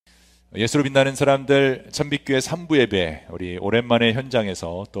예수로 빛나는 사람들 천빛교회 3부 예배, 우리 오랜만에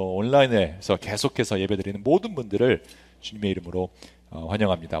현장에서 또 온라인에서 계속해서 예배드리는 모든 분들을 주님의 이름으로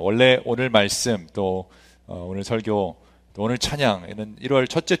환영합니다. 원래 오늘 말씀 또 오늘 설교 또 오늘 찬양에는 1월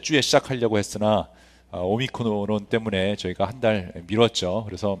첫째 주에 시작하려고 했으나 오미크론 때문에 저희가 한 달 미뤘죠.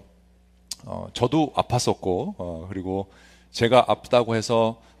 그래서 저도 아팠었고 그리고 제가 아프다고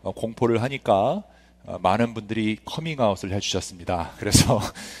해서 공포를 하니까 많은 분들이 커밍아웃을 해주셨습니다. 그래서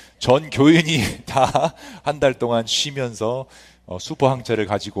전 교인이 다 한 달 동안 쉬면서 수포항체를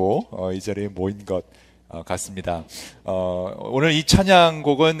가지고 이 자리에 모인 것 같습니다. 오늘 이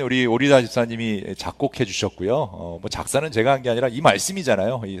찬양곡은 우리 오리다 집사님이 작곡해 주셨고요. 뭐 작사는 제가 한 게 아니라 이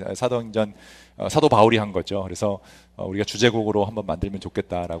말씀이잖아요. 이 사도행전 사도 바울이 한 거죠. 그래서 우리가 주제곡으로 한번 만들면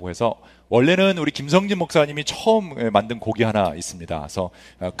좋겠다라고 해서 원래는 우리 김성진 목사님이 처음 만든 곡이 하나 있습니다. 그래서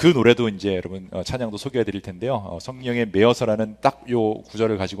그 노래도 이제 여러분 찬양도 소개해 드릴 텐데요. 성령에 매여서라는 딱 요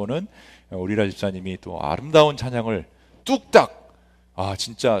구절을 가지고는 오리라 집사님이 또 아름다운 찬양을 뚝딱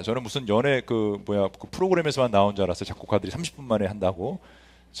진짜 저는 무슨 연애 그 프로그램에서만 나온 줄 알았어요. 작곡가들이 30분 만에 한다고.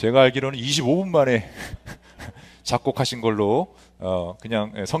 제가 알기로는 25분 만에 작곡하신 걸로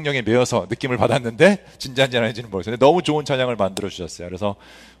그냥 성령에 매여서 느낌을 받았는데 진짜인지 아닌지는 모르겠어요. 너무 좋은 찬양을 만들어 주셨어요. 그래서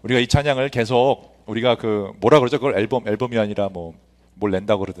우리가 이 찬양을 계속 우리가 그 뭐라 그러죠? 그걸 앨범이 아니라 뭘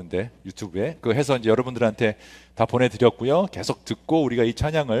낸다고 그러던데 유튜브에 그 해서 이제 여러분들한테 다 보내드렸고요. 계속 듣고 우리가 이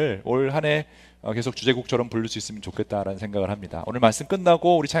찬양을 올 한 해 계속 주제곡처럼 부를 수 있으면 좋겠다라는 생각을 합니다. 오늘 말씀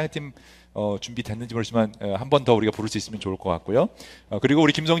끝나고 우리 찬양팀 준비됐는지 모르지만 한 번 더 우리가 부를 수 있으면 좋을 것 같고요. 그리고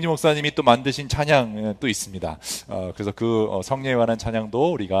우리 김성진 목사님이 또 만드신 찬양 또 있습니다. 그래서 그 성령에 관한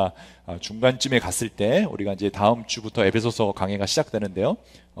찬양도 우리가 중간쯤에 갔을 때 우리가 이제 다음 주부터 에베소서 강해가 시작되는데요.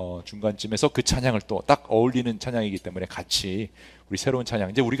 중간쯤에서 그 찬양을 또 딱 어울리는 찬양이기 때문에 같이 우리 새로운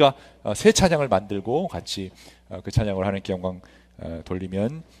찬양 이제 우리가 새 찬양을 만들고 같이 그 찬양을 하는 영광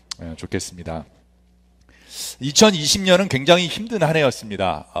돌리면 좋겠습니다. 2020년은 굉장히 힘든 한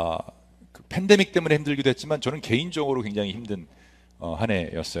해였습니다. 그 팬데믹 때문에 힘들기도 했지만 저는 개인적으로 굉장히 힘든 한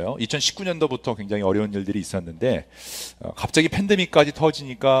해였어요. 2019년도부터 굉장히 어려운 일들이 있었는데 갑자기 팬데믹까지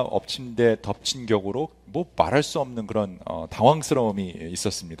터지니까 엎친 데 덮친 격으로 뭐 말할 수 없는 그런 당황스러움이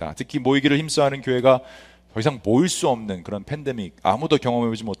있었습니다. 특히 모이기를 힘써하는 교회가 더 이상 모일 수 없는 그런 팬데믹, 아무도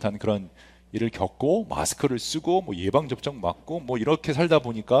경험해보지 못한 그런 일을 겪고 마스크를 쓰고 뭐 예방접종 맞고 뭐 이렇게 살다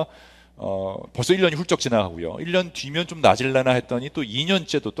보니까 벌써 1년이 훌쩍 지나가고요. 1년 뒤면 좀 나질라나 했더니 또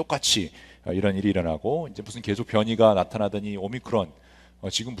 2년째도 똑같이 이런 일이 일어나고 이제 무슨 계속 변이가 나타나더니 오미크론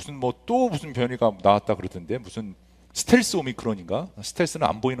지금 무슨 또 무슨 변이가 나왔다 그러던데 무슨 스텔스 오미크론인가? 스텔스는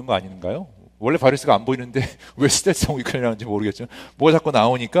안 보이는 거 아닌가요? 원래 바이러스가 안 보이는데 왜 스텔스 오미크론이라는지 모르겠지만 뭐가 자꾸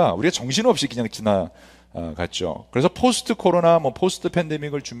나오니까 우리가 정신없이 그냥 갔죠. 그래서 포스트 코로나, 포스트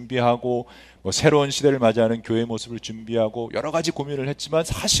팬데믹을 준비하고 새로운 시대를 맞이하는 교회 모습을 준비하고 여러 가지 고민을 했지만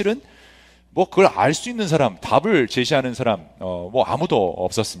사실은 그걸 알 수 있는 사람, 답을 제시하는 사람 아무도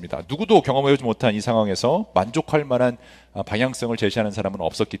없었습니다. 누구도 경험해보지 못한 이 상황에서 만족할 만한 방향성을 제시하는 사람은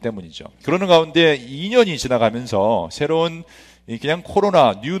없었기 때문이죠. 그러는 가운데 2년이 지나가면서 새로운 그냥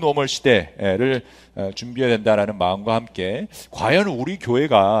코로나 뉴 노멀 시대를 준비해야 된다는 마음과 함께 과연 우리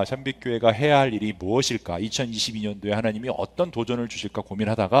교회가 참빛교회가 해야 할 일이 무엇일까, 2022년도에 하나님이 어떤 도전을 주실까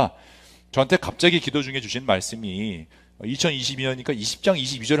고민하다가 저한테 갑자기 기도 중에 주신 말씀이 2022년이니까 20장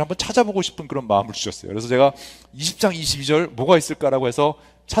 22절을 한번 찾아보고 싶은 그런 마음을 주셨어요. 그래서 제가 20장 22절 뭐가 있을까라고 해서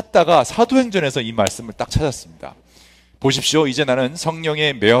찾다가 사도행전에서 이 말씀을 딱 찾았습니다. 보십시오. 이제 나는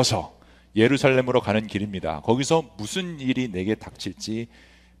성령에 매여서 예루살렘으로 가는 길입니다. 거기서 무슨 일이 내게 닥칠지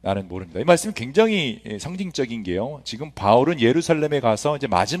나는 모릅니다. 이 말씀이 굉장히 상징적인 게요. 지금 바울은 예루살렘에 가서 이제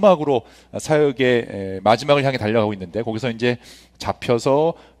마지막으로 사역의 마지막을 향해 달려가고 있는데 거기서 이제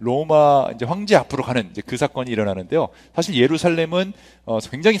잡혀서 로마 이제 황제 앞으로 가는 이제 그 사건이 일어나는데요. 사실 예루살렘은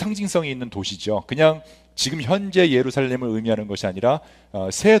굉장히 상징성이 있는 도시죠. 그냥 지금 현재 예루살렘을 의미하는 것이 아니라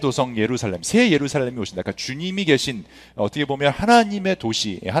새 도성 예루살렘, 새 예루살렘이 오신다. 그러니까 주님이 계신 어떻게 보면 하나님의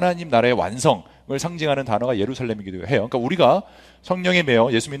도시, 하나님 나라의 완성을 상징하는 단어가 예루살렘이기도 해요. 그러니까 우리가 성령에 매여,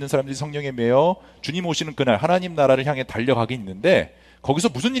 예수 믿는 사람들이 성령에 매여 주님 오시는 그날 하나님 나라를 향해 달려가게 있는데 거기서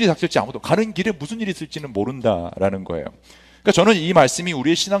무슨 일이 닥칠지 아무도 가는 길에 무슨 일이 있을지는 모른다라는 거예요. 그러니까 저는 이 말씀이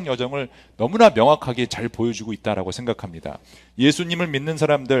우리의 신앙 여정을 너무나 명확하게 잘 보여주고 있다라고 생각합니다. 예수님을 믿는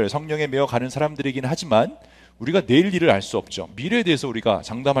사람들, 성령에 매여 가는 사람들이긴 하지만 우리가 내일 일을 알 수 없죠. 미래에 대해서 우리가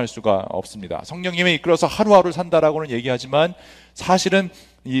장담할 수가 없습니다. 성령님에 이끌어서 하루하루 산다라고는 얘기하지만 사실은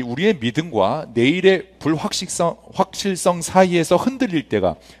이 우리의 믿음과 내일의 확실성 사이에서 흔들릴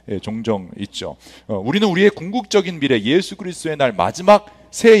때가 종종 있죠. 우리는 우리의 궁극적인 미래, 예수 그리스도의 날 마지막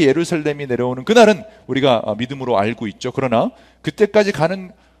새 예루살렘이 내려오는 그날은 우리가 믿음으로 알고 있죠. 그러나 그때까지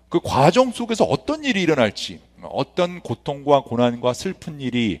가는 그 과정 속에서 어떤 일이 일어날지, 어떤 고통과 고난과 슬픈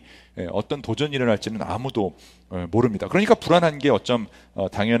일이, 어떤 도전이 일어날지는 아무도 모릅니다. 그러니까 불안한 게 어쩜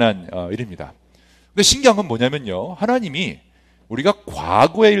당연한 일입니다. 근데 신기한 건 뭐냐면요, 하나님이 우리가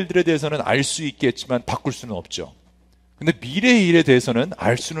과거의 일들에 대해서는 알 수 있겠지만 바꿀 수는 없죠. 근데 미래의 일에 대해서는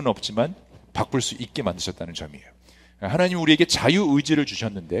알 수는 없지만 바꿀 수 있게 만드셨다는 점이에요. 하나님이 우리에게 자유의지를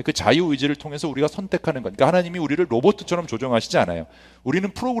주셨는데 그 자유의지를 통해서 우리가 선택하는 것. 그러니까 하나님이 우리를 로봇처럼 조정하시지 않아요. 우리는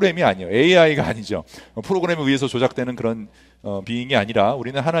프로그램이 아니에요. AI가 아니죠. 프로그램에 의해서 조작되는 그런 비잉이 아니라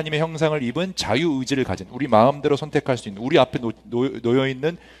우리는 하나님의 형상을 입은 자유의지를 가진, 우리 마음대로 선택할 수 있는, 우리 앞에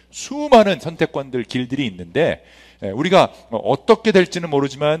놓여있는 수많은 선택권들, 길들이 있는데 우리가 어떻게 될지는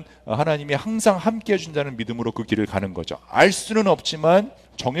모르지만 하나님이 항상 함께 해준다는 믿음으로 그 길을 가는 거죠. 알 수는 없지만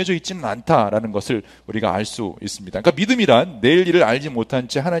정해져 있지는 않다라는 것을 우리가 알 수 있습니다. 그러니까 믿음이란 내일 일을 알지 못한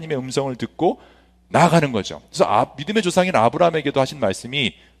채 하나님의 음성을 듣고 나아가는 거죠. 그래서 믿음의 조상인 아브라함에게도 하신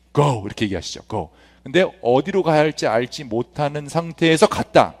말씀이 Go 이렇게 얘기하시죠. Go. 근데 어디로 가야 할지 알지 못하는 상태에서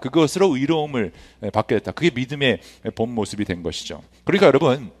갔다. 그것으로 의로움을 받게 됐다. 그게 믿음의 본 모습이 된 것이죠. 그러니까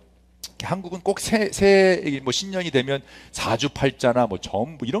여러분, 한국은 꼭 뭐 신년이 되면 사주팔자나 뭐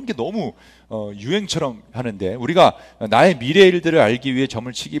점부 이런 게 너무 유행처럼 하는데, 우리가 나의 미래 일들을 알기 위해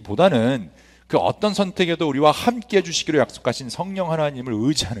점을 치기보다는 그 어떤 선택에도 우리와 함께 해주시기로 약속하신 성령 하나님을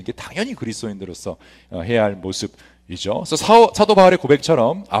의지하는 게 당연히 그리스도인으로서 해야 할 모습이죠. 그래서 사도 바울의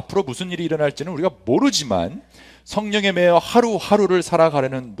고백처럼 앞으로 무슨 일이 일어날지는 우리가 모르지만 성령에 매여 하루하루를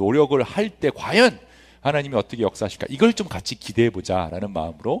살아가려는 노력을 할 때 과연 하나님이 어떻게 역사하실까, 이걸 좀 같이 기대해보자 라는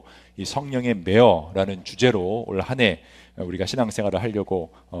마음으로 이 성령에 매어라는 주제로 올 한 해 우리가 신앙생활을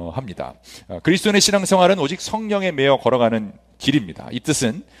하려고 합니다. 그리스도인의 신앙생활은 오직 성령에 매어 걸어가는 길입니다. 이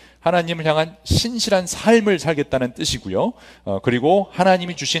뜻은 하나님을 향한 신실한 삶을 살겠다는 뜻이고요. 그리고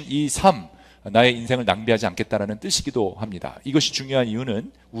하나님이 주신 이 삶, 나의 인생을 낭비하지 않겠다는 뜻이기도 합니다. 이것이 중요한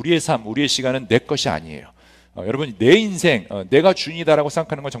이유는 우리의 삶, 우리의 시간은 내 것이 아니에요. 여러분, 내 인생, 내가 주인이다라고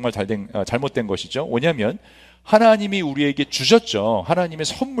생각하는 건 정말 잘못된 것이죠. 왜냐하면 하나님이 우리에게 주셨죠. 하나님의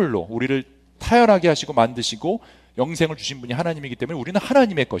선물로 우리를 태어나게 하시고 만드시고 영생을 주신 분이 하나님이기 때문에 우리는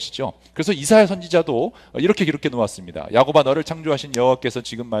하나님의 것이죠. 그래서 이사야 선지자도 이렇게 기록해 놓았습니다. 야곱아, 너를 창조하신 여호와께서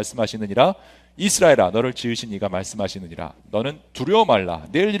지금 말씀하시느니라. 이스라엘아, 너를 지으신 이가 말씀하시느니라. 너는 두려워 말라.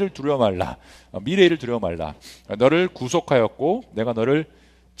 내일 일을 두려워 말라. 미래 일을 두려워 말라. 너를 구속하였고 내가 너를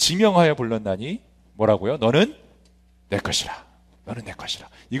지명하여 불렀나니 뭐라고요? 너는 내 것이라. 너는 내 것이라.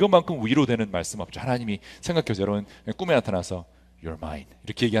 이것만큼 위로되는 말씀 없죠. 하나님이 생각해보세요. 여러분, 꿈에 나타나서 You're mine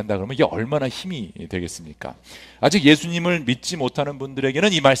이렇게 얘기한다 그러면 이게 얼마나 힘이 되겠습니까? 아직 예수님을 믿지 못하는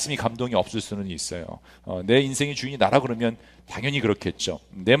분들에게는 이 말씀이 감동이 없을 수는 있어요. 내 인생의 주인이 나라 그러면 당연히 그렇겠죠.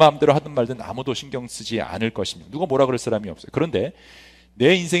 내 마음대로 하든 말든 아무도 신경 쓰지 않을 것입니다. 누가 뭐라 그럴 사람이 없어요. 그런데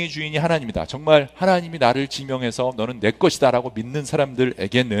내 인생의 주인이 하나님이다, 정말 하나님이 나를 지명해서 너는 내 것이다 라고 믿는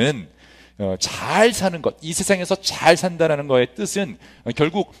사람들에게는 잘 사는 것, 이 세상에서 잘 산다는 거의 뜻은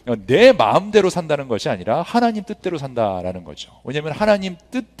결국 내 마음대로 산다는 것이 아니라 하나님 뜻대로 산다라는 거죠. 왜냐하면 하나님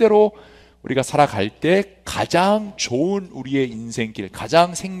뜻대로 우리가 살아갈 때 가장 좋은 우리의 인생길,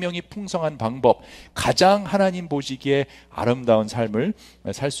 가장 생명이 풍성한 방법, 가장 하나님 보시기에 아름다운 삶을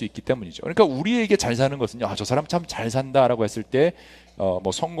살 수 있기 때문이죠. 그러니까 우리에게 잘 사는 것은요, 저 사람 참 잘 산다라고 했을 때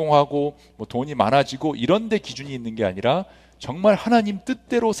뭐 성공하고 뭐 돈이 많아지고 이런 데 기준이 있는 게 아니라 정말 하나님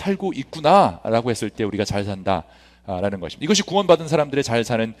뜻대로 살고 있구나라고 했을 때 우리가 잘 산다라는 것입니다. 이것이 구원받은 사람들의 잘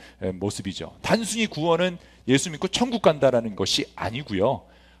사는 모습이죠. 단순히 구원은 예수 믿고 천국 간다라는 것이 아니고요.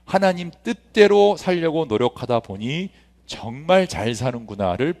 하나님 뜻대로 살려고 노력하다 보니 정말 잘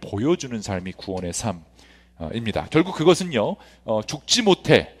사는구나를 보여주는 삶이 구원의 삶입니다. 결국 그것은요, 죽지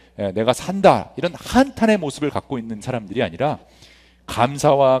못해 내가 산다 이런 한탄의 모습을 갖고 있는 사람들이 아니라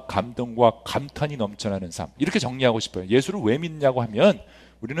감사와 감동과 감탄이 넘쳐나는 삶, 이렇게 정리하고 싶어요. 예수를 왜 믿냐고 하면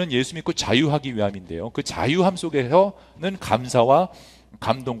우리는 예수 믿고 자유하기 위함인데요, 그 자유함 속에서는 감사와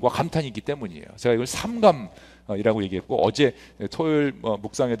감동과 감탄이 있기 때문이에요. 제가 이걸 삼감이라고 얘기했고, 어제 토요일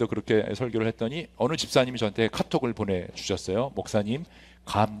묵상에도 그렇게 설교를 했더니 어느 집사님이 저한테 카톡을 보내주셨어요. 목사님,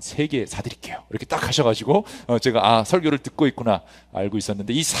 감 3개 사드릴게요. 이렇게 딱 하셔가지고 제가 설교를 듣고 있구나 알고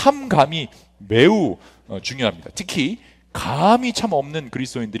있었는데, 이 삼감이 매우 중요합니다. 특히 감이 참 없는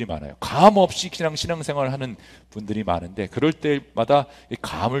그리스도인들이 많아요. 감 없이 그냥 신앙생활을 하는 분들이 많은데, 그럴 때마다 이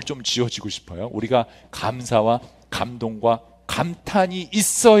감을 좀 지어지고 싶어요. 우리가 감사와 감동과 감탄이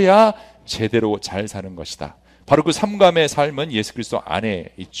있어야 제대로 잘 사는 것이다. 바로 그 삼감의 삶은 예수 그리스도 안에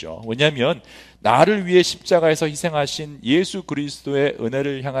있죠. 왜냐하면 나를 위해 십자가에서 희생하신 예수 그리스도의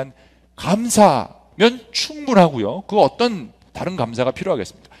은혜를 향한 감사면 충분하고요. 그 어떤 다른 감사가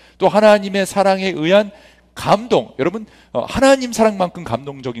필요하겠습니까? 또 하나님의 사랑에 의한 감동. 여러분, 하나님 사랑만큼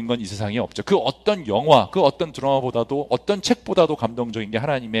감동적인 건 이 세상에 없죠. 그 어떤 영화, 그 어떤 드라마보다도, 어떤 책보다도 감동적인 게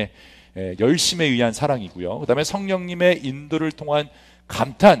하나님의 열심에 의한 사랑이고요. 그 다음에 성령님의 인도를 통한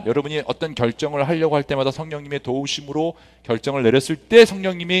감탄. 여러분이 어떤 결정을 하려고 할 때마다 성령님의 도우심으로 결정을 내렸을 때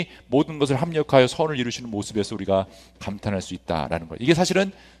성령님이 모든 것을 합력하여 선을 이루시는 모습에서 우리가 감탄할 수 있다라는 거예요. 이게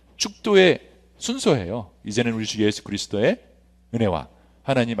사실은 축도의 순서예요. 이제는 우리 주 예수 그리스도의 은혜와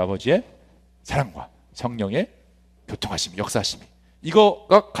하나님 아버지의 사랑과 성령의 교통하심이, 역사하심이,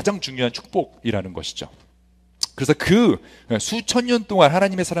 이거가 가장 중요한 축복이라는 것이죠. 그래서 그 수천 년 동안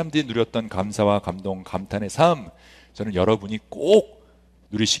하나님의 사람들이 누렸던 감사와 감동, 감탄의 삶, 저는 여러분이 꼭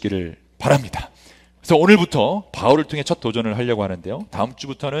누리시기를 바랍니다. 그래서 오늘부터 바울을 통해 첫 도전을 하려고 하는데요. 다음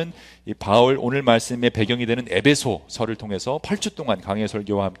주부터는 이 바울, 오늘 말씀의 배경이 되는 에베소서를 통해서 8주 동안 강해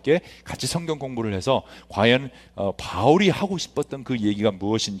설교와 함께 같이 성경 공부를 해서 과연 바울이 하고 싶었던 그 얘기가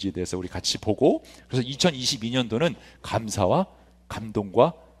무엇인지에 대해서 우리 같이 보고, 그래서 2022년도는 감사와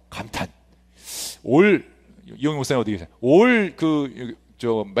감동과 감탄. 이용희 목사님 어디 계세요?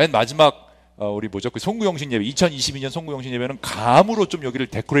 맨 마지막 우리 그 송구영신 예배, 2022년 송구영신 예배는 감으로 좀 여기를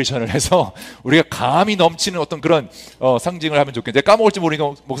데코레이션을 해서 우리가 감이 넘치는 어떤 그런 상징을 하면 좋겠는데, 까먹을지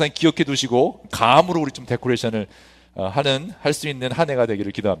모르니까 목사님 기억해 두시고 감으로 우리 좀 데코레이션을 할 수 있는 한 해가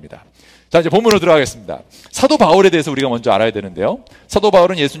되기를 기도합니다. 자, 이제 본문으로 들어가겠습니다. 사도 바울에 대해서 우리가 먼저 알아야 되는데요. 사도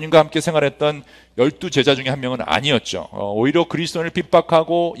바울은 예수님과 함께 생활했던 12제자 중에 한 명은 아니었죠. 오히려 그리스도인을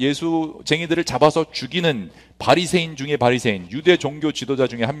핍박하고 예수쟁이들을 잡아서 죽이는 바리새인 중에 바리새인, 유대 종교 지도자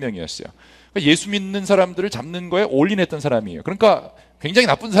중에 한 명이었어요. 그러니까 예수 믿는 사람들을 잡는 거에 올인했던 사람이에요. 그러니까 굉장히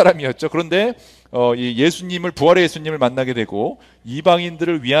나쁜 사람이었죠. 그런데 이 예수님을, 부활의 예수님을 만나게 되고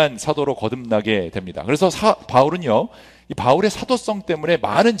이방인들을 위한 사도로 거듭나게 됩니다. 그래서 바울은요, 이 바울의 사도성 때문에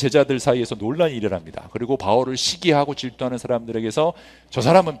많은 제자들 사이에서 논란이 일어납니다. 그리고 바울을 시기하고 질투하는 사람들에게서 저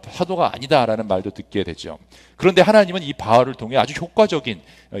사람은 사도가 아니다라는 말도 듣게 되죠. 그런데 하나님은 이 바울을 통해 아주 효과적인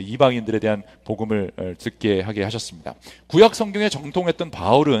이방인들에 대한 복음을 듣게 하게 하셨습니다. 구약 성경에 정통했던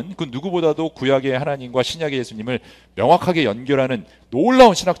바울은 그 누구보다도 구약의 하나님과 신약의 예수님을 명확하게 연결하는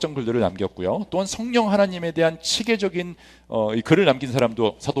놀라운 신학적 글들을 남겼고요. 또한 성령 하나님에 대한 체계적인 이 글을 남긴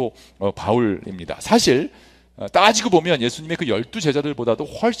사람도 사도 바울입니다. 사실 따지고 보면 예수님의 그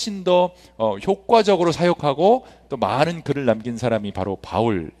 12제자들보다도 훨씬 더 효과적으로 사역하고 또 많은 글을 남긴 사람이 바로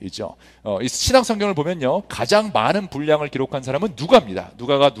바울이죠. 이 신약 성경을 보면요, 가장 많은 분량을 기록한 사람은 누가입니다.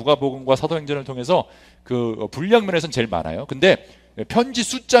 누가가 누가복음과 사도행전을 통해서 그 분량 면에서는 제일 많아요. 근데 편지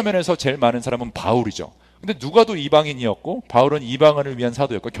숫자 면에서 제일 많은 사람은 바울이죠. 근데 누가도 이방인이었고 바울은 이방인을 위한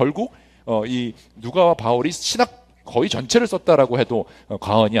사도였고, 결국 이 누가와 바울이 신학 거의 전체를 썼다라고 해도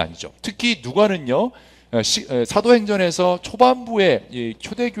과언이 아니죠. 특히 누가는요, 사도행전에서 초반부에 이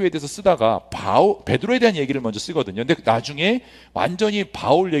초대교회에 대해서 쓰다가 베드로에 대한 얘기를 먼저 쓰거든요. 근데 나중에 완전히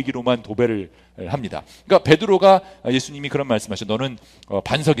바울 얘기로만 도배를 합니다. 그러니까 베드로가, 예수님이 그런 말씀하셔, 너는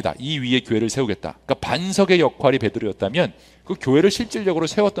반석이다, 이 위에 교회를 세우겠다. 그러니까 반석의 역할이 베드로였다면 그 교회를 실질적으로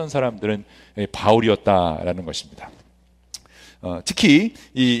세웠던 사람들은 바울이었다라는 것입니다. 특히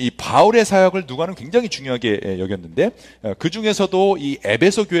이 바울의 사역을 누가는 굉장히 중요하게 여겼는데, 그 중에서도 이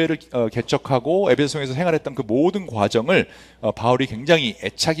에베소 교회를 개척하고 에베소에서 생활했던 그 모든 과정을 바울이 굉장히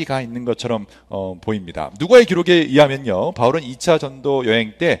애착이 가 있는 것처럼 보입니다. 누가의 기록에 의하면요, 바울은 2차 전도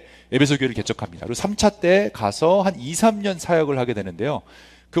여행 때 에베소 교회를 개척합니다. 그리고 3차 때 가서 한 2, 3년 사역을 하게 되는데요.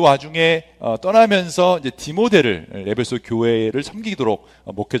 그 와중에 떠나면서 이제 디모데를 에베소 교회를 섬기도록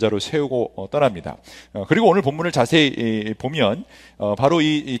목회자로 세우고 떠납니다. 그리고 오늘 본문을 자세히 보면 바로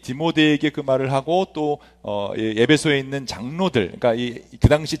이 디모데에게 그 말을 하고, 또 에베소에 있는 장로들, 그러니까 그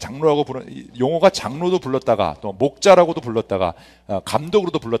당시 장로라고 용어가 장로도 불렀다가 또 목자라고도 불렀다가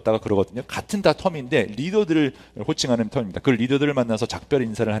감독으로도 불렀다가 그러거든요. 같은 다 텀인데 리더들을 호칭하는 텀입니다. 그 리더들을 만나서 작별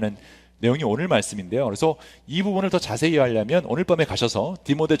인사를 하는 내용이 오늘 말씀인데요. 그래서 이 부분을 더 자세히 하려면 오늘 밤에 가셔서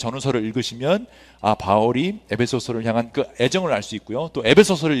디모데 전후서를 읽으시면 바울이 에베소서를 향한 그 애정을 알 수 있고요. 또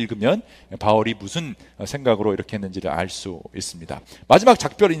에베소서를 읽으면 바울이 무슨 생각으로 이렇게 했는지를 알 수 있습니다. 마지막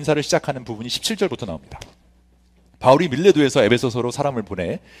작별 인사를 시작하는 부분이 17절부터 나옵니다. 바울이 밀레도에서 에베소서로 사람을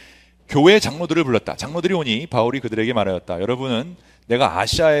보내 교회 장로들을 불렀다. 장로들이 오니 바울이 그들에게 말하였다. 여러분은 내가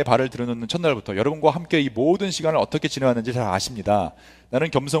아시아에 발을 들여놓는 첫날부터 여러분과 함께 이 모든 시간을 어떻게 지내왔는지 잘 아십니다.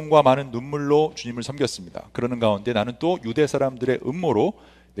 나는 겸손과 많은 눈물로 주님을 섬겼습니다. 그러는 가운데 나는 또 유대 사람들의 음모로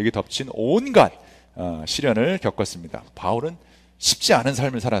내게 덮친 온갖 시련을 겪었습니다. 바울은 쉽지 않은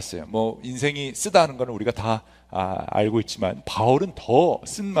삶을 살았어요. 인생이 쓰다는 건 우리가 다 알고 있지만 바울은 더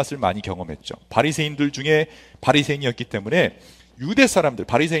쓴맛을 많이 경험했죠. 바리새인들 중에 바리새인이었기 때문에 유대 사람들,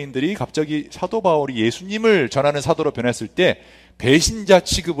 바리새인들이 갑자기 사도 바울이 예수님을 전하는 사도로 변했을 때 배신자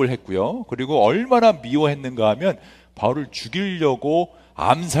취급을 했고요. 그리고 얼마나 미워했는가 하면 바울을 죽이려고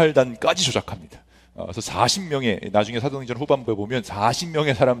암살단까지 조작합니다. 그래서 40명의 나중에 사도행전 후반부에 보면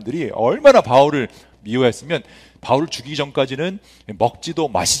 40명의 사람들이 얼마나 바울을 미워했으면 바울을 죽이기 전까지는 먹지도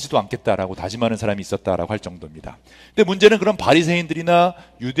마시지도 않겠다라고 다짐하는 사람이 있었다라고 할 정도입니다. 근데 문제는 그런 바리새인들이나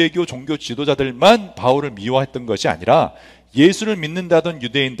유대교 종교 지도자들만 바울을 미워했던 것이 아니라 예수를 믿는다던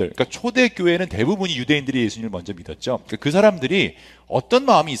유대인들, 그러니까 초대교회는 대부분이 유대인들이 예수님을 먼저 믿었죠. 그 사람들이 어떤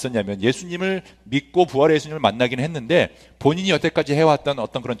마음이 있었냐면 예수님을 믿고 부활의 예수님을 만나긴 했는데 본인이 여태까지 해왔던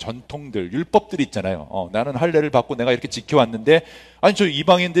어떤 그런 전통들, 율법들이 있잖아요. 나는 할례를 받고 내가 이렇게 지켜왔는데 아니 저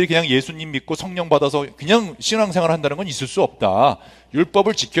이방인들이 그냥 예수님 믿고 성령 받아서 그냥 신앙생활을 한다는 건 있을 수 없다.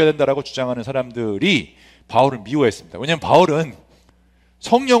 율법을 지켜야 된다라고 주장하는 사람들이 바울을 미워했습니다. 왜냐하면 바울은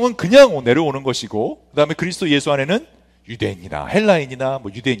성령은 그냥 내려오는 것이고 그 다음에 그리스도 예수 안에는 유대인이나 헬라인이나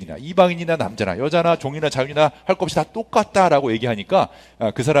뭐 유대인이나 이방인이나 남자나 여자나 종이나 자유나 할 것 없이 다 똑같다라고 얘기하니까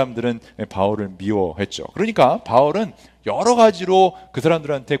그 사람들은 바울을 미워했죠. 그러니까 바울은 여러 가지로 그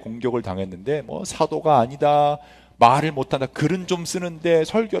사람들한테 공격을 당했는데 뭐 사도가 아니다, 말을 못한다, 글은 좀 쓰는데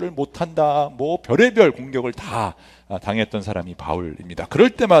설교를 못한다, 뭐 별의별 공격을 다 당했던 사람이 바울입니다.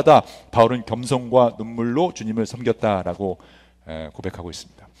 그럴 때마다 바울은 겸손과 눈물로 주님을 섬겼다라고 고백하고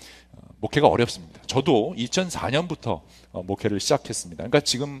있습니다. 목회가 어렵습니다. 저도 2004년부터 목회를 시작했습니다. 그러니까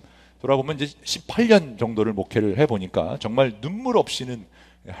지금 돌아보면 이제 18년 정도를 목회를 해보니까 정말 눈물 없이는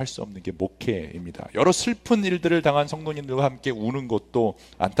할 수 없는 게 목회입니다. 여러 슬픈 일들을 당한 성도님들과 함께 우는 것도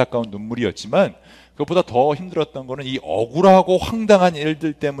안타까운 눈물이었지만 그것보다 더 힘들었던 거는 이 억울하고 황당한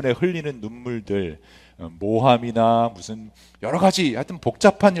일들 때문에 흘리는 눈물들, 모함이나 무슨 여러 가지 하여튼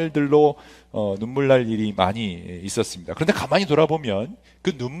복잡한 일들로 눈물 날 일이 많이 있었습니다. 그런데 가만히 돌아보면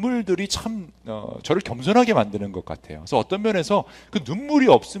그 눈물들이 참 저를 겸손하게 만드는 것 같아요. 그래서 어떤 면에서 그 눈물이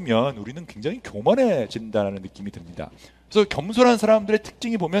없으면 우리는 굉장히 교만해진다는 느낌이 듭니다. 그래서 겸손한 사람들의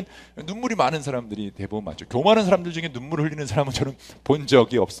특징이 보면 눈물이 많은 사람들이 대부분 많죠. 교만한 사람들 중에 눈물을 흘리는 사람은 저는 본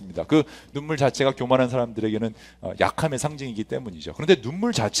적이 없습니다. 그 눈물 자체가 교만한 사람들에게는 약함의 상징이기 때문이죠. 그런데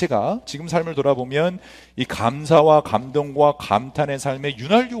눈물 자체가 지금 삶을 돌아보면 이 감사와 감동과 감탄의 삶의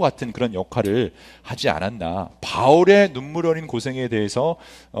윤활유 같은 그런 역할을 하지 않았나. 바울의 눈물 어린 고생에 대해서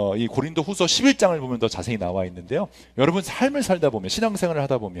이 고린도 후서 11장을 보면 더 자세히 나와 있는데요. 여러분 삶을 살다 보면 신앙생활을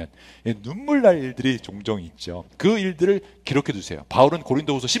하다 보면 눈물 날 일들이 종종 있죠. 그 일들을 기록해 두세요. 바울은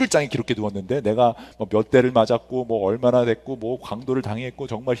고린도후서 11장에 기록해 두었는데 내가 몇 대를 맞았고 뭐 얼마나 됐고 뭐 강도를 당했고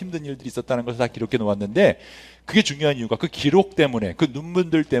정말 힘든 일들이 있었다는 것을 다 기록해 놓았는데 그게 중요한 이유가 그 기록 때문에 그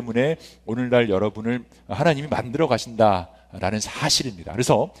눈물들 때문에 오늘날 여러분을 하나님이 만들어 가신다라는 사실입니다.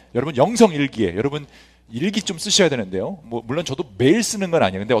 그래서 여러분 영성일기에 여러분 일기 좀 쓰셔야 되는데요. 뭐 물론 저도 매일 쓰는 건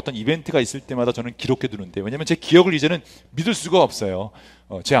아니에요. 근데 어떤 이벤트가 있을 때마다 저는 기록해 두는데 왜냐하면 제 기억을 이제는 믿을 수가 없어요.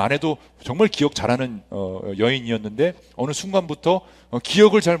 제 아내도 정말 기억 잘하는 여인이었는데 어느 순간부터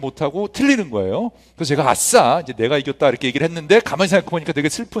기억을 잘 못하고 틀리는 거예요. 그래서 제가 아싸 이제 내가 이겼다 이렇게 얘기를 했는데 가만히 생각해 보니까 되게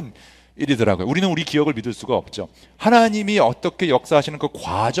슬픈 일이더라고요. 우리는 우리 기억을 믿을 수가 없죠. 하나님이 어떻게 역사하시는 그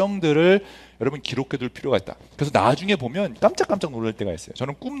과정들을 여러분 기록해둘 필요가 있다. 그래서 나중에 보면 깜짝깜짝 놀랄 때가 있어요.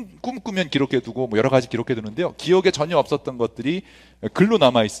 저는 꿈 꾸면 기록해두고 뭐 여러 가지 기록해두는데요. 기억에 전혀 없었던 것들이 글로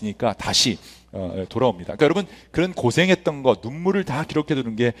남아 있으니까 다시 돌아옵니다. 그러니까 여러분 그런 고생했던 것, 눈물을 다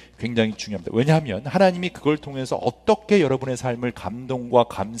기록해두는 게 굉장히 중요합니다. 왜냐하면 하나님이 그걸 통해서 어떻게 여러분의 삶을 감동과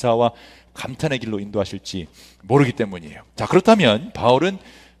감사와 감탄의 길로 인도하실지 모르기 때문이에요. 자, 그렇다면 바울은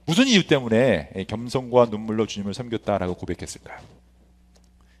무슨 이유 때문에 겸손과 눈물로 주님을 섬겼다라고 고백했을까요?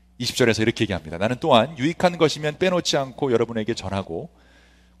 20절에서 이렇게 얘기합니다. 나는 또한 유익한 것이면 빼놓지 않고 여러분에게 전하고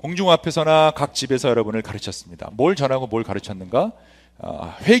공중 앞에서나 각 집에서 여러분을 가르쳤습니다. 뭘 전하고 뭘 가르쳤는가?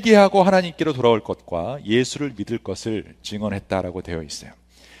 회개하고 하나님께로 돌아올 것과 예수를 믿을 것을 증언했다라고 되어 있어요.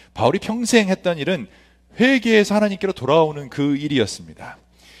 바울이 평생 했던 일은 회개해서 하나님께로 돌아오는 그 일이었습니다.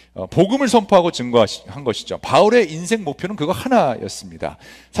 복음을 선포하고 증거한 것이죠. 바울의 인생 목표는 그거 하나였습니다.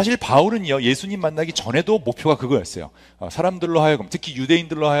 사실 바울은요 예수님 만나기 전에도 목표가 그거였어요. 사람들로 하여금 특히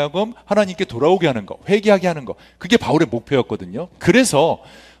유대인들로 하여금 하나님께 돌아오게 하는 거, 회개하게 하는 거, 그게 바울의 목표였거든요. 그래서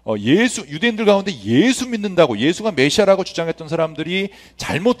유대인들 가운데 예수 믿는다고 예수가 메시아라고 주장했던 사람들이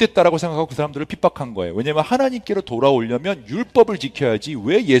잘못됐다라고 생각하고 그 사람들을 핍박한 거예요. 왜냐하면 하나님께로 돌아오려면 율법을 지켜야지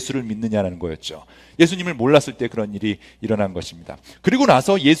왜 예수를 믿느냐는 거였죠. 예수님을 몰랐을 때 그런 일이 일어난 것입니다. 그리고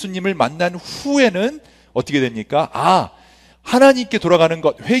나서 예수님을 만난 후에는 어떻게 됩니까? 하나님께 돌아가는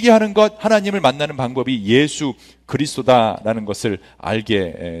것, 회개하는 것, 하나님을 만나는 방법이 예수 그리스도다라는 것을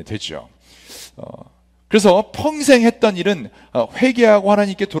알게 되죠. 그래서 평생 했던 일은 회개하고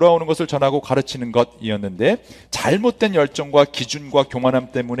하나님께 돌아오는 것을 전하고 가르치는 것이었는데 잘못된 열정과 기준과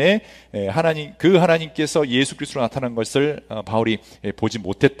교만함 때문에 하나님께서 예수 그리스도로 나타난 것을 바울이 보지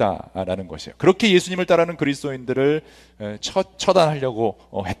못했다라는 것이에요. 그렇게 예수님을 따르는 그리스도인들을 처단하려고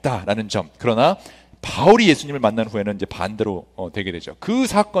했다라는 점. 그러나 바울이 예수님을 만난 후에는 이제 반대로 되게 되죠. 그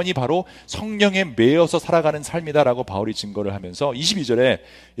사건이 바로 성령에 매여서 살아가는 삶이다라고 바울이 증거를 하면서 22절에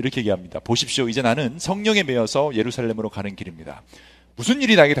이렇게 얘기합니다. 보십시오. 이제 나는 성령에 매여서 예루살렘으로 가는 길입니다. 무슨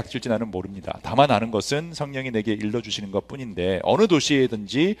일이 나에게 닥칠지 나는 모릅니다. 다만 아는 것은 성령이 내게 일러주시는 것뿐인데 어느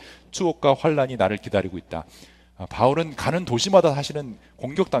도시에든지 투옥과 환란이 나를 기다리고 있다. 바울은 가는 도시마다 사실은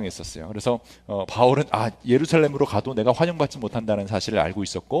공격당했었어요. 그래서 바울은 예루살렘으로 가도 내가 환영받지 못한다는 사실을 알고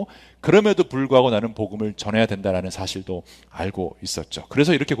있었고, 그럼에도 불구하고 나는 복음을 전해야 된다는 사실도 알고 있었죠.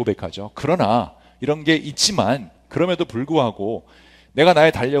 그래서 이렇게 고백하죠. 그러나 이런 게 있지만 그럼에도 불구하고 내가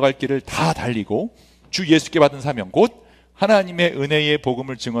나의 달려갈 길을 다 달리고 주 예수께 받은 사명 곧 하나님의 은혜의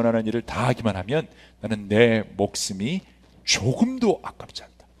복음을 증언하는 일을 다 하기만 하면 나는 내 목숨이 조금도 아깝지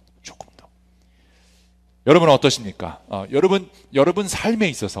않다. 조금도. 여러분은 어떠십니까? 여러분 삶에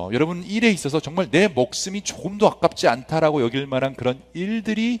있어서, 여러분 일에 있어서 정말 내 목숨이 조금도 아깝지 않다라고 여길 만한 그런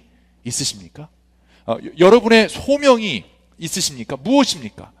일들이 있으십니까? 여러분의 소명이 있으십니까?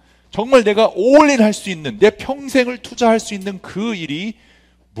 무엇입니까? 정말 내가 올인 할 수 있는, 내 평생을 투자할 수 있는 그 일이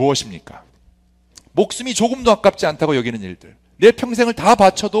무엇입니까? 목숨이 조금도 아깝지 않다고 여기는 일들, 내 평생을 다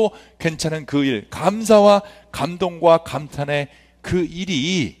바쳐도 괜찮은 그 일, 감사와 감동과 감탄의 그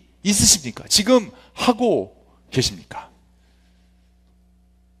일이 있으십니까? 지금 하고 계십니까?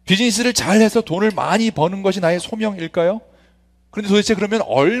 비즈니스를 잘해서 돈을 많이 버는 것이 나의 소명일까요? 그런데 도대체 그러면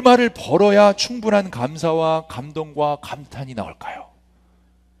얼마를 벌어야 충분한 감사와 감동과 감탄이 나올까요?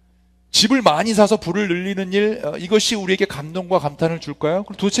 집을 많이 사서 부를 늘리는 일, 이것이 우리에게 감동과 감탄을 줄까요?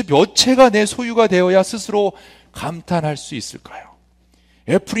 그럼 도대체 몇 채가 내 소유가 되어야 스스로 감탄할 수 있을까요?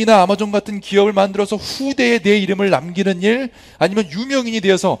 애플이나 아마존 같은 기업을 만들어서 후대에 내 이름을 남기는 일, 아니면 유명인이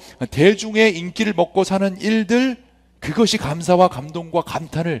되어서 대중의 인기를 먹고 사는 일들, 그것이 감사와 감동과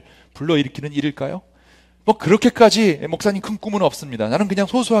감탄을 불러일으키는 일일까요? 뭐 그렇게까지 목사님 큰 꿈은 없습니다. 나는 그냥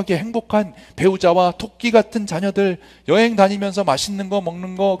소소하게 행복한 배우자와 토끼 같은 자녀들, 여행 다니면서 맛있는 거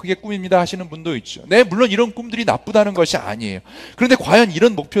먹는 거, 그게 꿈입니다 하시는 분도 있죠. 네, 물론 이런 꿈들이 나쁘다는 것이 아니에요. 그런데 과연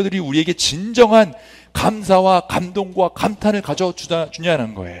이런 목표들이 우리에게 진정한 감사와 감동과 감탄을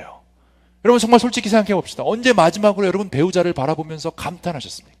가져주냐는 거예요. 여러분 정말 솔직히 생각해 봅시다. 언제 마지막으로 여러분 배우자를 바라보면서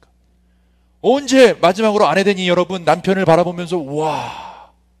감탄하셨습니까? 언제 마지막으로 아내된 이 여러분 남편을 바라보면서 와,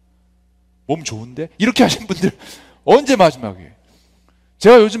 몸 좋은데? 이렇게 하신 분들 언제 마지막에?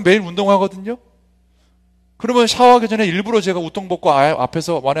 제가 요즘 매일 운동하거든요. 그러면 샤워하기 전에 일부러 제가 우통 벗고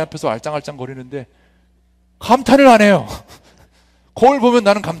와내 앞에서 알짱알짱 거리는데 감탄을 안 해요. 거울 보면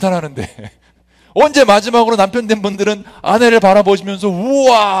나는 감탄하는데 언제 마지막으로 남편 된 분들은 아내를 바라보시면서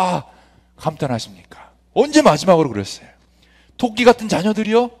우와 감탄하십니까? 언제 마지막으로 그랬어요? 토끼 같은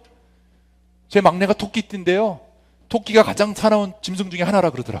자녀들이요? 제 막내가 토끼띠인데요, 토끼가 가장 사나운 짐승 중에 하나라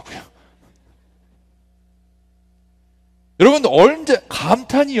그러더라고요. 여러분 언제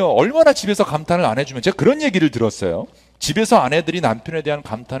감탄이요? 얼마나 집에서 감탄을 안 해주면, 제가 그런 얘기를 들었어요. 집에서 아내들이 남편에 대한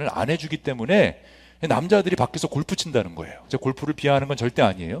감탄을 안 해주기 때문에 남자들이 밖에서 골프 친다는 거예요. 제가 골프를 비하하는 건 절대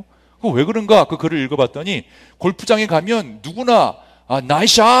아니에요. 왜 그런가 그 글을 읽어봤더니 골프장에 가면 누구나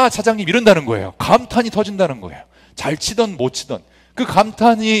나이스샷 사장님 이런다는 거예요. 감탄이 터진다는 거예요. 잘 치던 못 치던 그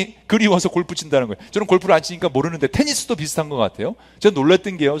감탄이 그리워서 골프 친다는 거예요. 저는 골프를 안 치니까 모르는데 테니스도 비슷한 것 같아요. 제가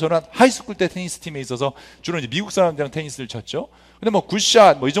놀랐던 게요, 저는 하이스쿨 때 테니스 팀에 있어서 주로 이제 미국 사람들이랑 테니스를 쳤죠. 근데 뭐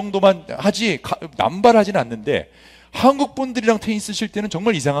굿샷 뭐 이 정도만 하지 남발하지는 않는데, 한국 분들이랑 테니스 칠 때는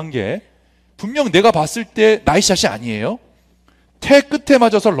정말 이상한 게, 분명 내가 봤을 때 나이스샷이 아니에요. 태 끝에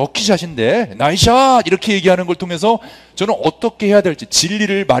맞아서 럭키샷인데 나이스샷 이렇게 얘기하는 걸 통해서 저는 어떻게 해야 될지,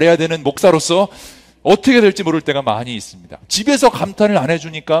 진리를 말해야 되는 목사로서 어떻게 될지 모를 때가 많이 있습니다. 집에서 감탄을 안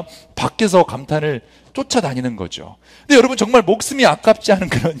해주니까 밖에서 감탄을 쫓아다니는 거죠. 근데 여러분 정말 목숨이 아깝지 않은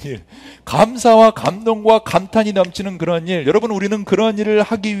그런 일, 감사와 감동과 감탄이 넘치는 그런 일, 여러분 우리는 그런 일을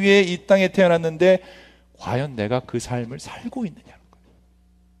하기 위해 이 땅에 태어났는데 과연 내가 그 삶을 살고 있느냐는 거예요.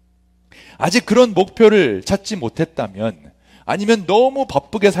 아직 그런 목표를 찾지 못했다면, 아니면 너무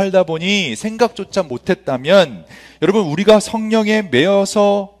바쁘게 살다 보니 생각조차 못했다면, 여러분 우리가 성령에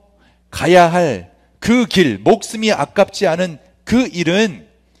매여서 가야 할 그 길, 목숨이 아깝지 않은 그 일은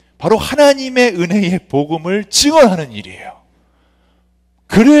바로 하나님의 은혜의 복음을 증언하는 일이에요.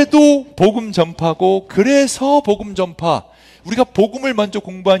 그래도 복음 전파고, 그래서 복음 전파, 우리가 복음을 먼저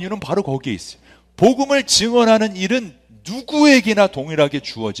공부한 이유는 바로 거기에 있어요. 복음을 증언하는 일은 누구에게나 동일하게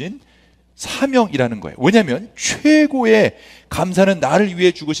주어진 사명이라는 거예요. 왜냐하면 최고의 감사는 나를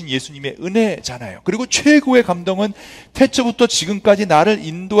위해 죽으신 예수님의 은혜잖아요. 그리고 최고의 감동은 태초부터 지금까지 나를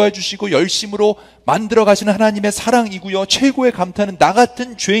인도해 주시고 열심으로 만들어 가시는 하나님의 사랑이고요. 최고의 감탄은 나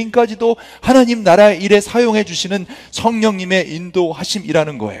같은 죄인까지도 하나님 나라의 일에 사용해 주시는 성령님의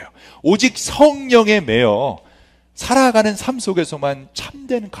인도하심이라는 거예요. 오직 성령에 매여 살아가는 삶 속에서만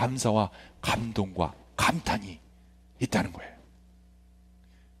참된 감사와 감동과 감탄이 있다는 거예요.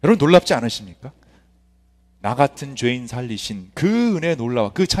 여러분 놀랍지 않으십니까? 나 같은 죄인 살리신 그 은혜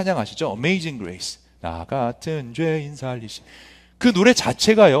놀라워. 그 찬양 아시죠? Amazing Grace. 나 같은 죄인 살리신 그 노래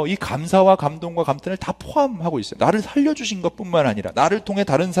자체가요, 이 감사와 감동과 감탄을 다 포함하고 있어요. 나를 살려주신 것뿐만 아니라 나를 통해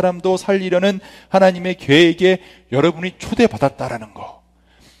다른 사람도 살리려는 하나님의 계획에 여러분이 초대받았다라는 거.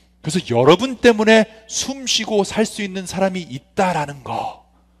 그래서 여러분 때문에 숨 쉬고 살 수 있는 사람이 있다라는 거.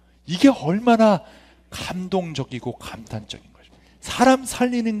 이게 얼마나 감동적이고 감탄적인 거죠. 사람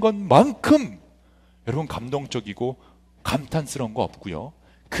살리는 것만큼 여러분 감동적이고 감탄스러운 거 없고요.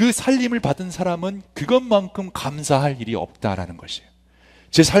 그 살림을 받은 사람은 그것만큼 감사할 일이 없다라는 것이에요.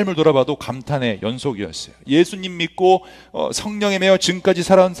 제 삶을 돌아봐도 감탄의 연속이었어요. 예수님 믿고 성령에 매여 지금까지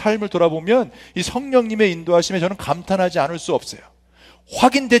살아온 삶을 돌아보면 이 성령님의 인도하심에 저는 감탄하지 않을 수 없어요.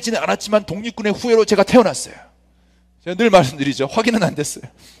 확인되지는 않았지만 독립군의 후예로 제가 태어났어요. 제가 늘 말씀드리죠. 확인은 안 됐어요.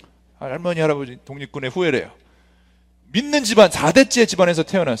 할머니 할아버지 독립군의 후예래요. 믿는 집안 4대째 집안에서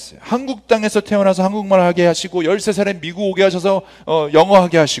태어났어요. 한국 땅에서 태어나서 한국말 하게 하시고 13살에 미국 오게 하셔서 영어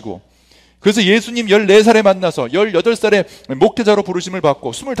하게 하시고, 그래서 예수님 14살에 만나서 18살에 목회자로 부르심을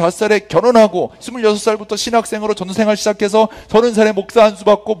받고 25살에 결혼하고 26살부터 신학생으로 전도생활 시작해서 30살에 목사 안수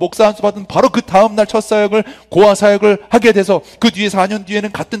받고 목사 안수 받은 바로 그 다음날 첫 사역을 고아 사역을 하게 돼서 그 뒤에 4년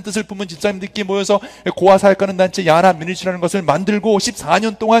뒤에는 같은 뜻을 품은 집사님들끼리 모여서 고아 사역하는 단체 야나 미니스라는 것을 만들고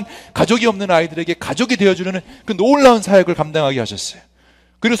 14년 동안 가족이 없는 아이들에게 가족이 되어주는 그 놀라운 사역을 감당하게 하셨어요.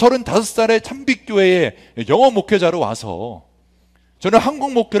 그리고 35살에 참빛교회에 영어 목회자로 와서, 저는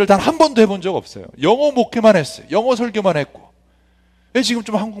한국 목회를 단 한 번도 해본 적 없어요. 영어 목회만 했어요. 영어 설교만 했고. 지금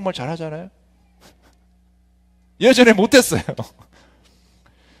좀 한국말 잘하잖아요. 예전에 못했어요.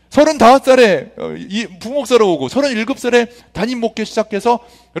 35살에 부목사로 오고 37살에 담임 목회 시작해서,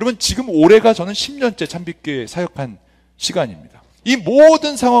 여러분 지금 올해가 저는 10년째 참빛교회 사역한 시간입니다. 이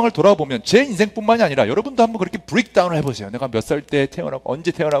모든 상황을 돌아보면 제 인생뿐만이 아니라 여러분도 한번 그렇게 브레이크다운을 해보세요. 내가 몇 살 때 태어나고 언제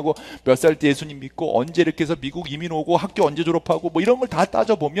태어나고 몇 살 때 예수님 믿고 언제 이렇게 해서 미국 이민 오고 학교 언제 졸업하고 뭐 이런 걸 다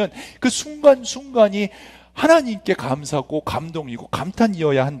따져보면 그 순간순간이 하나님께 감사고 감동이고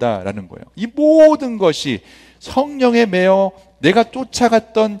감탄이어야 한다라는 거예요. 이 모든 것이 성령에 매여 내가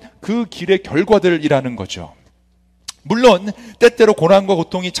쫓아갔던 그 길의 결과들이라는 거죠. 물론 때때로 고난과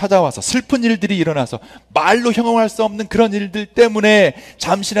고통이 찾아와서 슬픈 일들이 일어나서 말로 형용할 수 없는 그런 일들 때문에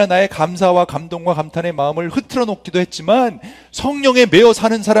잠시나 나의 감사와 감동과 감탄의 마음을 흐트러 놓기도 했지만, 성령에 매여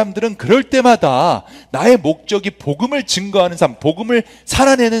사는 사람들은 그럴 때마다 나의 목적이 복음을 증거하는 삶, 복음을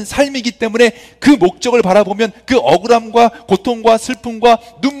살아내는 삶이기 때문에 그 목적을 바라보면 그 억울함과 고통과 슬픔과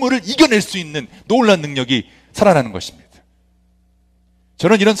눈물을 이겨낼 수 있는 놀라운 능력이 살아나는 것입니다.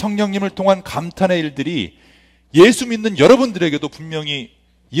 저는 이런 성령님을 통한 감탄의 일들이 예수 믿는 여러분들에게도 분명히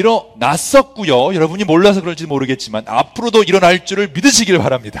일어났었고요. 여러분이 몰라서 그럴지 모르겠지만 앞으로도 일어날 줄을 믿으시길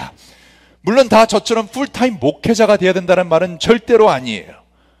바랍니다. 물론 다 저처럼 풀타임 목회자가 되어야 된다는 말은 절대로 아니에요.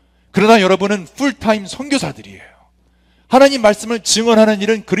 그러나 여러분은 풀타임 선교사들이에요. 하나님 말씀을 증언하는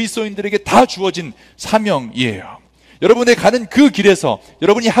일은 그리스도인들에게 다 주어진 사명이에요. 여러분의 가는 그 길에서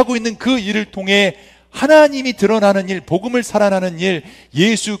여러분이 하고 있는 그 일을 통해 하나님이 드러나는 일, 복음을 살아나는 일,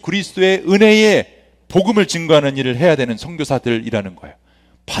 예수 그리스도의 은혜에 복음을 증거하는 일을 해야 되는 선교사들이라는 거예요.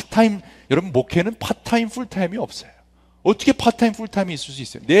 파타임, 여러분 목회는 파타임 풀타임이 없어요. 어떻게 파타임 풀타임이 있을 수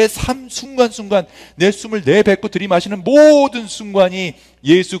있어요? 내 삶 순간순간 내 숨을 내뱉고 들이마시는 모든 순간이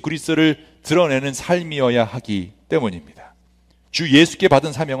예수 그리스도를 드러내는 삶이어야 하기 때문입니다. 주 예수께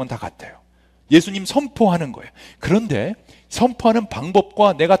받은 사명은 다 같아요. 예수님 선포하는 거예요. 그런데 선포하는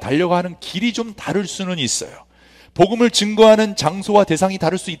방법과 내가 달려가는 길이 좀 다를 수는 있어요. 복음을 증거하는 장소와 대상이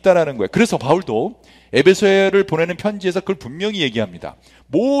다를 수 있다는 거예요. 그래서 바울도 에베소를 보내는 편지에서 그걸 분명히 얘기합니다.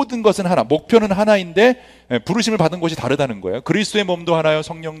 모든 것은 하나, 목표는 하나인데 부르심을 받은 것이 다르다는 거예요. 그리스도의 몸도 하나요,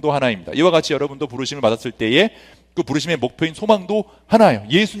 성령도 하나입니다. 이와 같이 여러분도 부르심을 받았을 때에 그 부르심의 목표인 소망도 하나예요.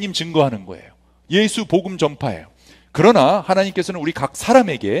 예수님 증거하는 거예요. 예수 복음 전파예요. 그러나 하나님께서는 우리 각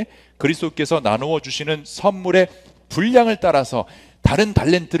사람에게 그리스도께서 나누어 주시는 선물의 분량을 따라서 다른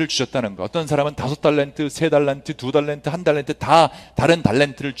달란트를 주셨다는 거. 어떤 사람은 5달란트, 3달란트, 2달란트, 1달란트 다 다른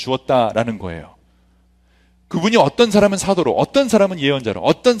달란트를 주었다라는 거예요. 그분이 어떤 사람은 사도로, 어떤 사람은 예언자로,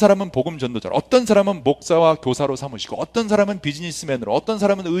 어떤 사람은 복음 전도자로, 어떤 사람은 목사와 교사로 삼으시고, 어떤 사람은 비즈니스맨으로, 어떤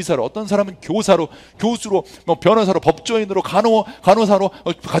사람은 의사로, 어떤 사람은 교사로, 교수로, 변호사로, 법조인으로, 간호사로,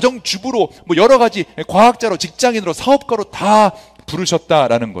 가정주부로, 여러 가지 과학자로, 직장인으로, 사업가로 다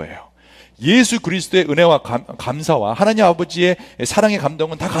부르셨다라는 거예요. 예수 그리스도의 은혜와 감사와 하나님 아버지의 사랑의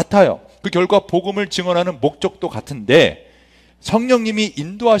감동은 다 같아요. 그 결과 복음을 증언하는 목적도 같은데 성령님이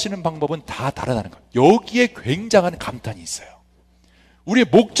인도하시는 방법은 다 다르다는 거예요. 여기에 굉장한 감탄이 있어요. 우리의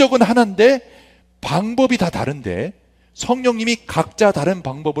목적은 하나인데 방법이 다 다른데 성령님이 각자 다른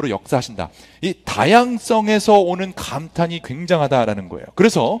방법으로 역사하신다. 이 다양성에서 오는 감탄이 굉장하다라는 거예요.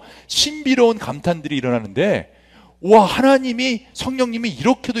 그래서 신비로운 감탄들이 일어나는데, 와, 하나님이, 성령님이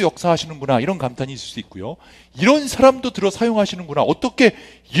이렇게도 역사하시는구나, 이런 감탄이 있을 수 있고요. 이런 사람도 들어 사용하시는구나, 어떻게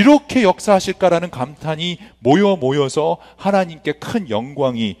이렇게 역사하실까라는 감탄이 모여서 하나님께 큰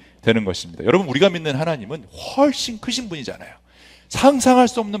영광이 되는 것입니다. 여러분, 우리가 믿는 하나님은 훨씬 크신 분이잖아요. 상상할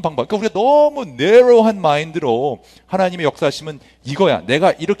수 없는 방법. 그러니까 우리가 너무 narrow한 마인드로 하나님의 역사하심은 이거야,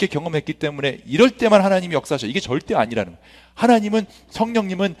 내가 이렇게 경험했기 때문에 이럴 때만 하나님이 역사하셔, 이게 절대 아니라는 거예요. 하나님은,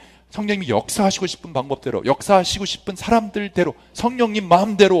 성령님이 역사하시고 싶은 방법대로, 역사하시고 싶은 사람들대로, 성령님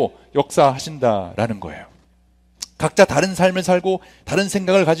마음대로 역사하신다라는 거예요. 각자 다른 삶을 살고 다른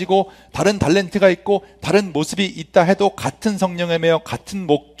생각을 가지고 다른 탤런트가 있고 다른 모습이 있다 해도 같은 성령에 매여 같은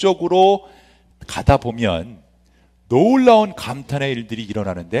목적으로 가다 보면 놀라운 감탄의 일들이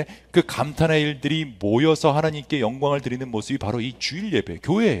일어나는데, 그 감탄의 일들이 모여서 하나님께 영광을 드리는 모습이 바로 이 주일 예배,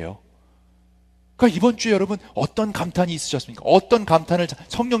 교회예요. 그러니까 이번 주에 여러분 어떤 감탄이 있으셨습니까? 어떤 감탄을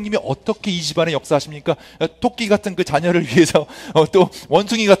성령님이 어떻게 이 집안에 역사하십니까? 토끼 같은 그 자녀를 위해서, 또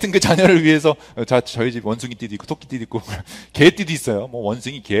원숭이 같은 그 자녀를 위해서, 저희 집 원숭이띠도 있고 토끼띠도 있고 개띠도 있어요. 뭐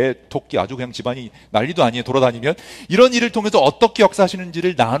원숭이, 개, 토끼, 아주 그냥 집안이 난리도 아니에요. 돌아다니면 이런 일을 통해서 어떻게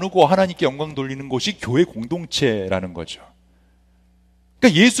역사하시는지를 나누고 하나님께 영광 돌리는 곳이 교회 공동체라는 거죠.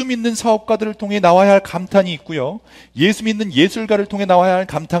 그러니까 예수 믿는 사업가들을 통해 나와야 할 감탄이 있고요, 예수 믿는 예술가를 통해 나와야 할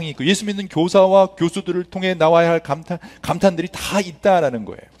감탄이 있고, 예수 믿는 교사와 교수들을 통해 나와야 할 감탄들이 다 있다라는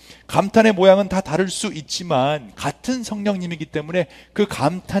거예요. 감탄의 모양은 다 다를 수 있지만 같은 성령님이기 때문에 그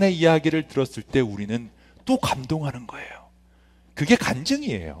감탄의 이야기를 들었을 때 우리는 또 감동하는 거예요. 그게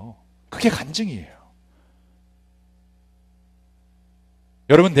간증이에요. 그게 간증이에요.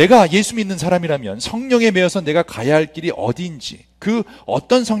 여러분, 내가 예수 믿는 사람이라면 성령에 매여서 내가 가야 할 길이 어디인지, 그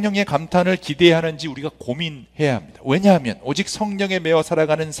어떤 성령의 감탄을 기대해야 하는지 우리가 고민해야 합니다. 왜냐하면 오직 성령에 매여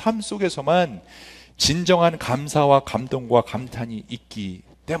살아가는 삶 속에서만 진정한 감사와 감동과 감탄이 있기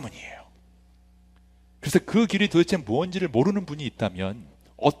때문이에요. 그래서 그 길이 도대체 무엇인지를 모르는 분이 있다면,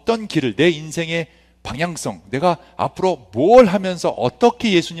 어떤 길을, 내 인생의 방향성, 내가 앞으로 뭘 하면서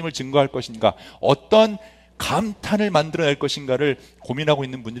어떻게 예수님을 증거할 것인가, 어떤 감탄을 만들어낼 것인가를 고민하고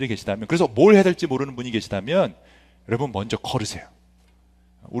있는 분들이 계시다면, 그래서 뭘 해야 될지 모르는 분이 계시다면, 여러분 먼저 걸으세요.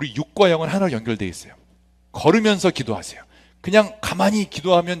 우리 육과 영은 하나로 연결되어 있어요. 걸으면서 기도하세요. 그냥 가만히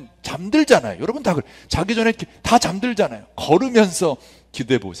기도하면 잠들잖아요. 여러분 다 자기 전에 다 잠들잖아요. 걸으면서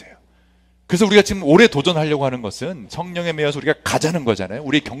기도해 보세요. 그래서 우리가 지금 올해 도전하려고 하는 것은 성령에 매여서 우리가 가자는 거잖아요.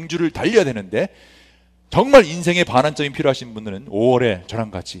 우리의 경주를 달려야 되는데, 정말 인생의 반환점이 필요하신 분들은 5월에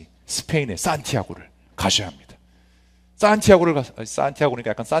저랑 같이 스페인의 산티아고를 가셔야 합니다. 산티아고니까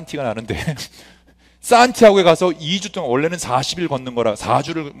약간 산티가 나는데 산티아고에 가서 2주 동안, 원래는 40일 걷는 거라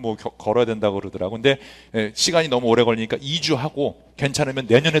 4주를 뭐 걸어야 된다고 그러더라고. 근데 시간이 너무 오래 걸리니까 2주 하고, 괜찮으면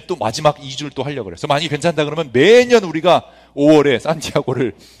내년에 또 마지막 2주를 또 하려고 그래요. 그래서 만약에 괜찮다 그러면 매년 우리가 5월에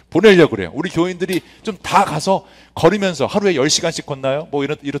산티아고를 보내려고 그래요. 우리 교인들이 좀 다 가서 걸으면서, 하루에 10시간씩 걷나요? 뭐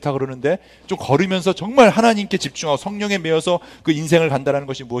이렇다 그러는데, 좀 걸으면서 정말 하나님께 집중하고 성령에 매여서 그 인생을 간다는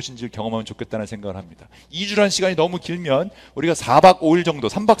것이 무엇인지를 경험하면 좋겠다는 생각을 합니다. 2주라는 시간이 너무 길면 우리가 4박 5일 정도,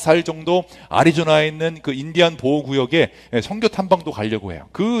 3박 4일 정도 아리조나에 있는 그 인디안 보호구역에 선교 탐방도 가려고 해요.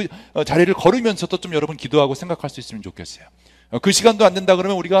 그 자리를 걸으면서도 좀 여러분 기도하고 생각할 수 있으면 좋겠어요. 그 시간도 안 된다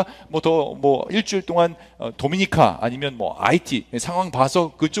그러면 우리가 일주일 동안 도미니카 아니면 IT 상황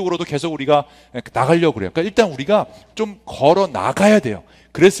봐서 그쪽으로도 계속 우리가 나가려고 그래요. 그러니까 일단 우리가 좀 걸어 나가야 돼요.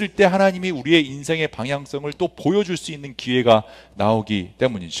 그랬을 때 하나님이 우리의 인생의 방향성을 또 보여줄 수 있는 기회가 나오기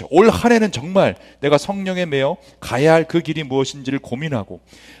때문이죠. 올 한 해는 정말 내가 성령에 매여 가야 할 그 길이 무엇인지를 고민하고,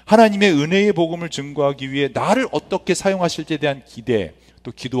 하나님의 은혜의 복음을 증거하기 위해 나를 어떻게 사용하실지에 대한 기대,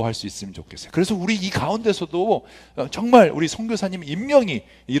 또 기도할 수 있으면 좋겠어요. 그래서 우리 이 가운데서도 정말 우리 선교사님 임명이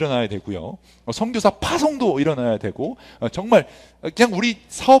일어나야 되고요, 선교사 파송도 일어나야 되고, 정말 그냥 우리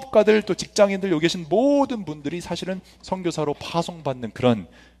사업가들, 또 직장인들, 여기 계신 모든 분들이 사실은 선교사로 파송받는 그런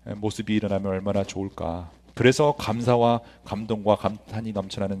모습이 일어나면 얼마나 좋을까. 그래서 감사와 감동과 감탄이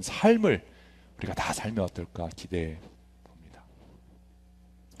넘쳐나는 삶을 우리가 다 살면 어떨까 기대해 봅니다.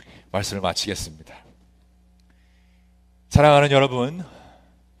 말씀을 마치겠습니다. 사랑하는 여러분,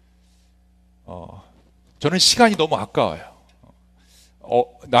 저는 시간이 너무 아까워요.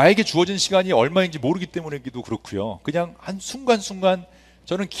 나에게 주어진 시간이 얼마인지 모르기 때문이기도 그렇고요. 그냥 한 순간순간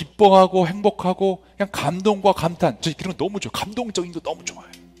저는 기뻐하고 행복하고 그냥 감동과 감탄, 저 그런 거 너무 좋아요. 감동적인 거 너무 좋아요.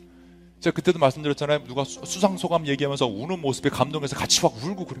 제가 그때도 말씀드렸잖아요. 누가 수상소감 얘기하면서 우는 모습에 감동해서 같이 막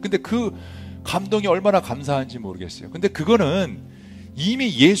울고 그래. 근데 그 감동이 얼마나 감사한지 모르겠어요. 근데 그거는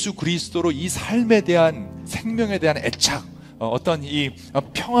이미 예수 그리스도로 이 삶에 대한, 생명에 대한 애착, 어떤 이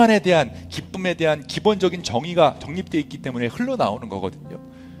평안에 대한, 기쁨에 대한 기본적인 정의가 정립되어 있기 때문에 흘러나오는 거거든요.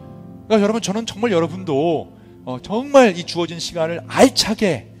 그러니까 여러분, 저는 정말 여러분도 정말 이 주어진 시간을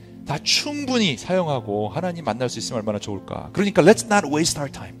알차게 다 충분히 사용하고 하나님 만날 수 있으면 얼마나 좋을까. 그러니까 let's not waste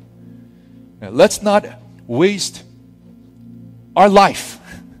our time. Let's not waste our life.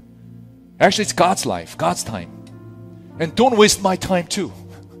 Actually, it's God's life, God's time. And don't waste my time too.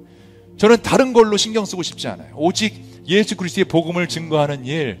 저는 다른 걸로 신경 쓰고 싶지 않아요. 오직 예수 그리스도의 복음을 증거하는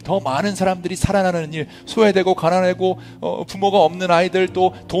일, 더 많은 사람들이 살아나는 일, 소외되고 가난하고 부모가 없는 아이들,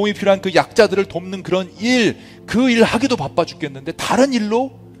 또 도움이 필요한 그 약자들을 돕는 그런 일, 그 일 하기도 바빠 죽겠는데 다른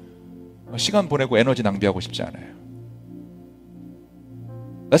일로 시간 보내고 에너지 낭비하고 싶지 않아요.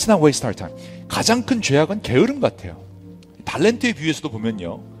 Let's not waste our time. 가장 큰 죄악은 게으름 같아요. 달란트의 비유에서도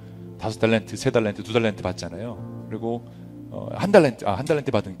보면요, 5달란트, 3달란트, 2달란트 받잖아요. 그리고 한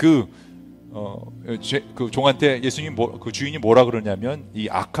달란트 받은 그 종한테 예수님 그 주인이 뭐라 그러냐면 이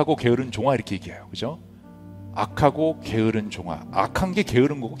악하고 게으른 종아 이렇게 얘기해요. 그죠? 악하고 게으른 종아. 악한 게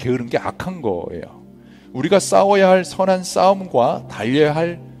게으른 거고 게으른 게 악한 거예요. 우리가 싸워야 할 선한 싸움과 달려야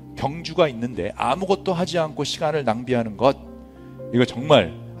할 경주가 있는데 아무것도 하지 않고 시간을 낭비하는 것, 이거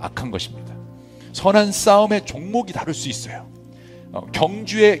정말 악한 것입니다. 선한 싸움의 종목이 다를 수 있어요.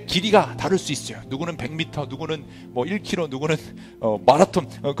 경주의 길이가 다를 수 있어요. 누구는 100m, 누구는 뭐 1km, 누구는 마라톤,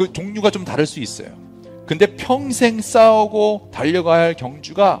 그 종류가 좀 다를 수 있어요. 근데 평생 싸우고 달려가야 할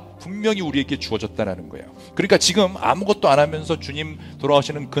경주가 분명히 우리에게 주어졌다는 거예요. 그러니까 지금 아무것도 안 하면서 주님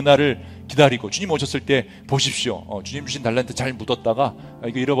돌아오시는 그날을 기다리고, 주님 오셨을 때 보십시오, 주님 주신 달란트 잘 묻었다가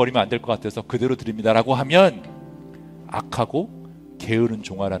이거 잃어버리면 안 될 것 같아서 그대로 드립니다 라고 하면 악하고 게으른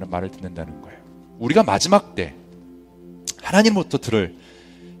종아라는 말을 듣는다는 거예요. 우리가 마지막 때 하나님부터 들을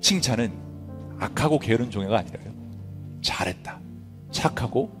칭찬은 악하고 게으른 종아가 아니라요, 잘했다,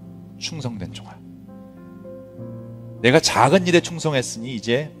 착하고 충성된 종아. 내가 작은 일에 충성했으니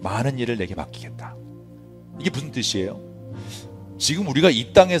이제 많은 일을 내게 맡기겠다. 이게 무슨 뜻이에요? 지금 우리가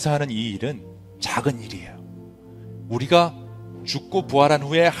이 땅에서 하는 이 일은 작은 일이에요. 우리가 죽고 부활한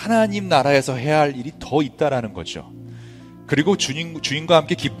후에 하나님 나라에서 해야 할 일이 더 있다라는 거죠. 그리고 주인과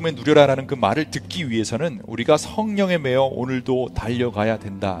함께 기쁨에 누려라라는 그 말을 듣기 위해서는 우리가 성령에 매여 오늘도 달려가야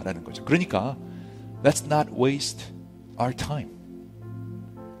된다라는 거죠. 그러니까 let's not waste our time.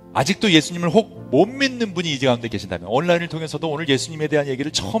 아직도 예수님을 혹 못 믿는 분이 이 가운데 계신다면, 온라인을 통해서도 오늘 예수님에 대한 얘기를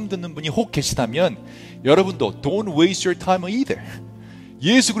처음 듣는 분이 혹 계시다면, 여러분도 don't waste your time either.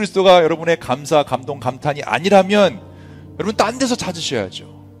 예수 그리스도가 여러분의 감사, 감동, 감탄이 아니라면 여러분 딴 데서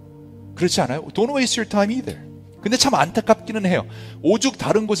찾으셔야죠. 그렇지 않아요? Don't waste your time either. 근데 참 안타깝기는 해요. 오죽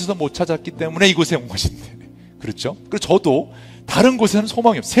다른 곳에서 못 찾았기 때문에 이곳에 온 것인데, 그렇죠? 그리고 저도 다른 곳에는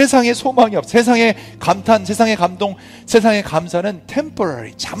소망이 없어요. 세상에 소망이 없어요. 세상의 감탄, 세상의 감동, 세상의 감사는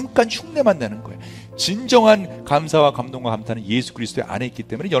temporary, 잠깐 흉내만 내는 거예요. 진정한 감사와 감동과 감탄은 예수 그리스도의 안에 있기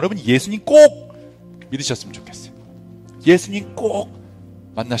때문에 여러분 예수님 꼭 믿으셨으면 좋겠어요. 예수님 꼭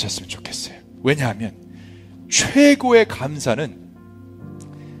만나셨으면 좋겠어요. 왜냐하면 최고의 감사는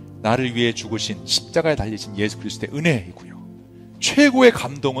나를 위해 죽으신, 십자가에 달리신 예수 그리스도의 은혜이고요, 최고의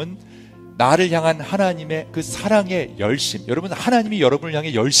감동은 나를 향한 하나님의 그 사랑의 열심. 여러분, 하나님이 여러분을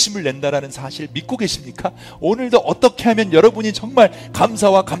향해 열심을 낸다라는 사실 믿고 계십니까? 오늘도 어떻게 하면 여러분이 정말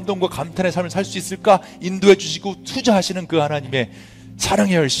감사와 감동과 감탄의 삶을 살 수 있을까 인도해 주시고 투자하시는 그 하나님의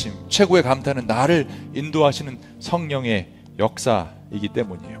사랑의 열심, 최고의 감탄은 나를 인도하시는 성령의 역사이기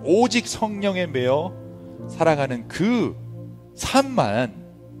때문이에요. 오직 성령에 매여 살아가는 그 삶만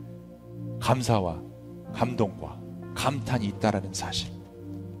감사와 감동과 감탄이 있다라는 사실.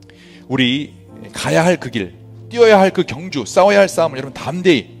 우리 가야 할 그 길, 뛰어야 할 그 경주, 싸워야 할 싸움을 여러분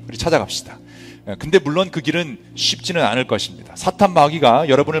담대히 우리 찾아갑시다. 근데 물론 그 길은 쉽지는 않을 것입니다. 사탄 마귀가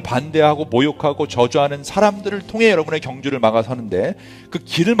여러분을 반대하고 모욕하고 저주하는 사람들을 통해 여러분의 경주를 막아서는데, 그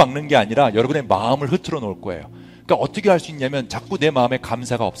길을 막는 게 아니라 여러분의 마음을 흐트러 놓을 거예요. 그러니까 어떻게 할 수 있냐면 자꾸 내 마음에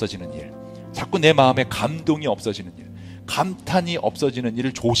감사가 없어지는 일, 자꾸 내 마음에 감동이 없어지는 일, 감탄이 없어지는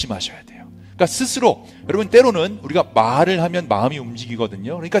일을 조심하셔야 돼요. 그러니까 스스로, 여러분 때로는 우리가 말을 하면 마음이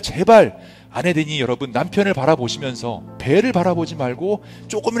움직이거든요. 그러니까 제발 아내되니 여러분 남편을 바라보시면서 배를 바라보지 말고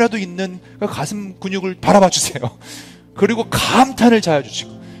조금이라도 있는 그 가슴 근육을 바라봐 주세요. 그리고 감탄을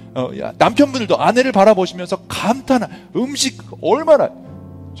자아주시고, 남편분들도 아내를 바라보시면서 감탄, 음식 얼마나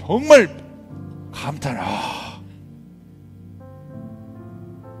정말 감탄,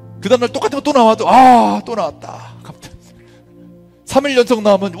 그 다음날 똑같은 거 또 나와도 또 나왔다 감탄. 3일 연속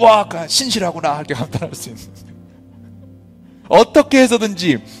나오면 와 신실하구나 이렇게 감탄할 수 있는, 어떻게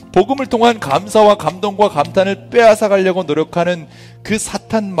해서든지 복음을 통한 감사와 감동과 감탄을 빼앗아 가려고 노력하는 그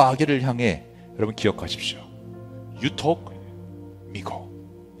사탄 마귀를 향해 여러분 기억하십시오. You talk, me go.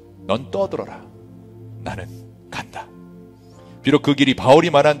 넌 떠들어라, 나는 간다. 비록 그 길이 바울이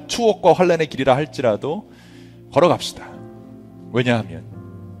말한 투옥과 환란의 길이라 할지라도 걸어갑시다. 왜냐하면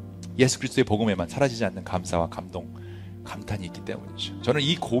예수 그리스도의 복음에만 사라지지 않는 감사와 감동, 감탄이 있기 때문이죠. 저는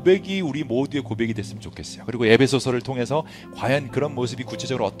이 고백이 우리 모두의 고백이 됐으면 좋겠어요. 그리고 에베소서를 통해서 과연 그런 모습이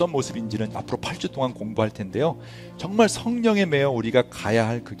구체적으로 어떤 모습인지는 앞으로 8주 동안 공부할 텐데요. 정말 성령에 매여 우리가 가야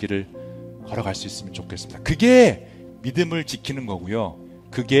할 그 길을 걸어갈 수 있으면 좋겠습니다. 그게 믿음을 지키는 거고요.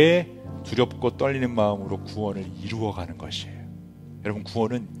 그게 두렵고 떨리는 마음으로 구원을 이루어가는 것이에요. 여러분,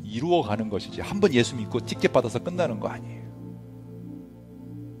 구원은 이루어가는 것이지 한번 예수 믿고 티켓 받아서 끝나는 거 아니에요.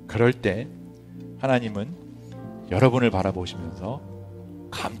 그럴 때 하나님은 여러분을 바라보시면서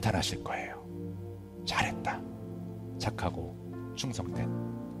감탄하실 거예요. 잘했다. 착하고 충성된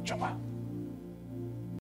종아.